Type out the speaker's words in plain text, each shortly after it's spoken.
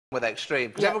with XTreme,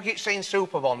 because everyone keeps saying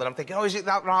Super Bond, and I'm thinking, oh, is it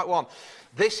that right one?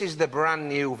 This is the brand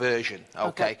new version,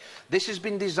 okay? This has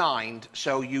been designed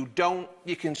so you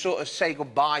can sort of say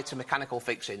goodbye to mechanical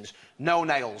fixings. No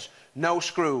nails, no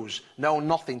screws, no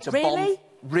nothing to bond.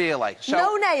 Really? So,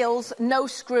 no nails, no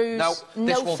screws,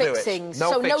 no fixings.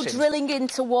 So no drilling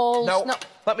into walls. No.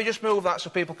 Let me just move that so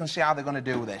people can see how they're going to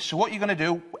do this. So what you're going to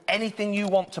do, anything you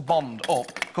want to bond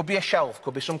up, could be a shelf,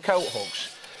 could be some coat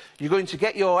hooks. You're going to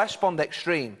get your SBOND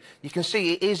XTreme. You can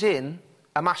see it is in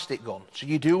a mastic gun. So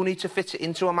you do need to fit it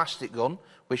into a mastic gun,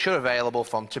 which are available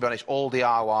from, to be honest, all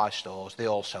DIY stores. They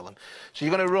all sell them. So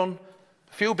you're going to run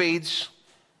a few beads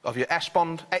of your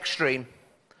SBOND XTreme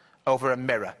over a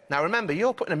mirror. Now, remember,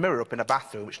 you're putting a mirror up in a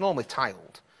bathroom. It's normally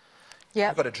tiled. Yeah.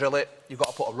 You've got to drill it. You've got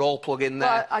to put a roll plug in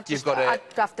there. Well, I'd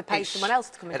have to pay someone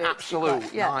else to come and do it. It's an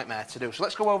absolute nightmare to do. So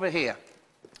let's go over here.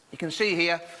 You can see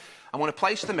here, I'm going to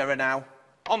place the mirror now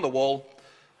on the wall,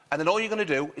 and then all you're going to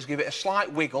do is give it a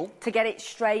slight wiggle. To get it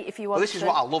straight if you want to. Well, this is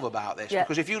what I love about this,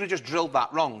 because if you'd have just drilled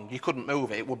that wrong, you couldn't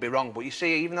move it, it would be wrong. But you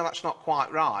see, even though that's not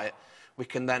quite right, we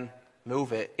can then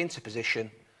move it into position,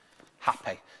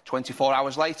 happy. 24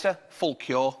 hours later, full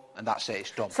cure, and that's it,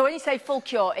 it's done. So when you say full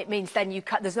cure, it means then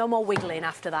there's no more wiggling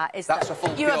after that, is there? That's a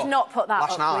full cure. You have not put that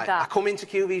last up night. with that. I come into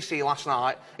QVC last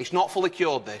night. It's not fully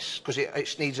cured, this, because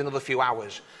it needs another few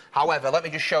hours. However, let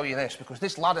me just show you this, because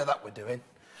this ladder that we're doing,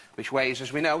 which weighs,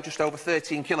 as we know, just over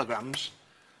 13 kilograms,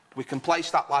 we can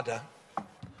place that ladder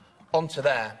onto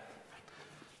there,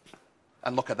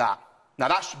 and look at that. Now,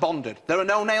 that's bonded. There are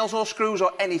no nails or screws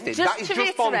or anything. That is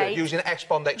just bonded using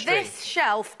SBOND XTreme. This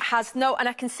shelf has no, and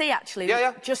I can see actually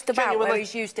just about genuinely. where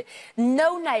he's used it.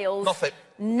 No nails, nothing.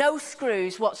 No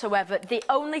screws whatsoever. The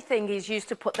only thing he's used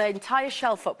to put the entire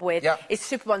shelf up with is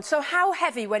Super Bond. So how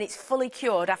heavy when it's fully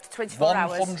cured after 24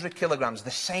 hours? 100 kilograms,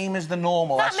 the same as the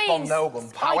normal SBOND no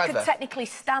gun. I could technically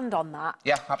stand on that.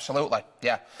 Yeah, absolutely,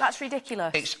 yeah. That's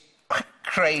ridiculous. It's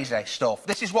crazy stuff.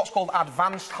 This is what's called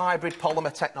advanced hybrid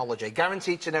polymer technology.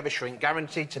 Guaranteed to never shrink,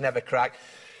 guaranteed to never crack.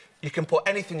 You can put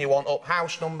anything you want up,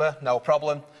 house number, no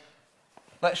problem.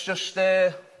 Let's just,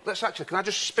 can I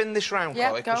just spin this round,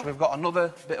 Chloe? Because we've got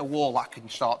another bit of wall that I can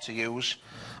start to use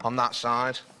on that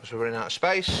side, because we're running out of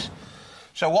space.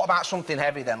 So what about something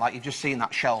heavy then, like you've just seen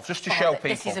that shelf, just to show people?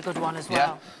 This is a good one as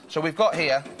well. So we've got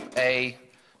here a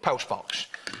post box.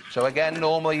 So again,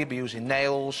 normally you'd be using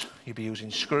nails, you'd be using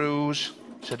screws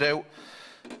to do.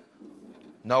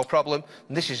 No problem.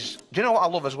 And this is, do you know what I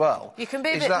love as well? You can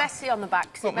be a bit messy on the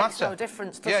back, because it makes no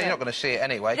difference, does it? Yeah, you're not going to see it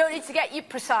anyway. You don't need to get your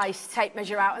precise tape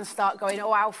measure out and start going,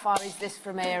 oh, how far is this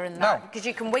from here and that? Because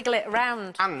you can wiggle it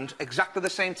around. And exactly the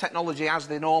same technology as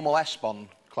the normal SBOND,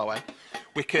 Chloe.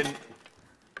 We can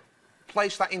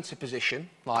place that into position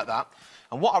like that.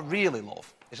 And what I really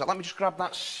love is that, let me just grab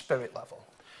that spirit level.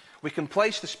 We can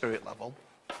place the spirit level.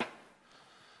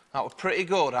 That was pretty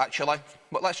good, actually.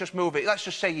 But let's just move it. Let's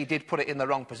just say you did put it in the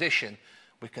wrong position.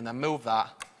 We can then move that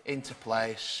into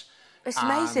place. It's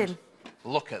amazing.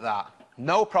 Look at that.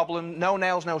 No problem. No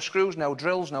nails, no screws, no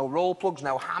drills, no roll plugs,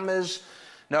 no hammers,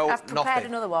 I've prepared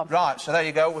another one. Right, so there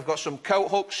you go. We've got some coat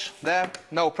hooks there.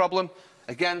 No problem.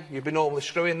 Again, you'd be normally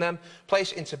screwing them.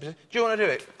 Place it into position. Do you want to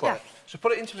do it, Chloe? So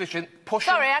put it into position. Push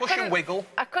and wiggle.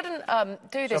 I couldn't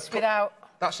do this without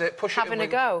having a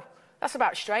go. That's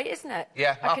about straight, isn't it?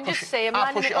 Yeah. I can just see him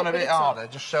I'll push it on a bit harder,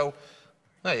 just so...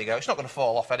 There you go. It's not going to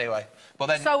fall off anyway. But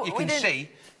then you can see...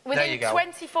 There you go.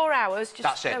 Within 24 hours, just...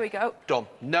 That's it. There we go. Done.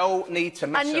 No need to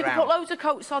mess around. And you can put loads of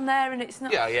coats on there and it's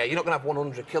not... Yeah, you're not going to have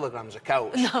 100 kilograms of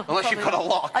coats. No, unless you've got a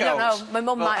lot of coats. I don't know. My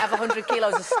mum might have 100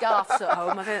 kilos of scarves at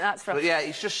home. I think that's from... But yeah,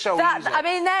 it's just so easy. I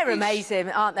mean, they're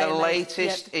amazing, aren't they? The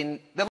latest in...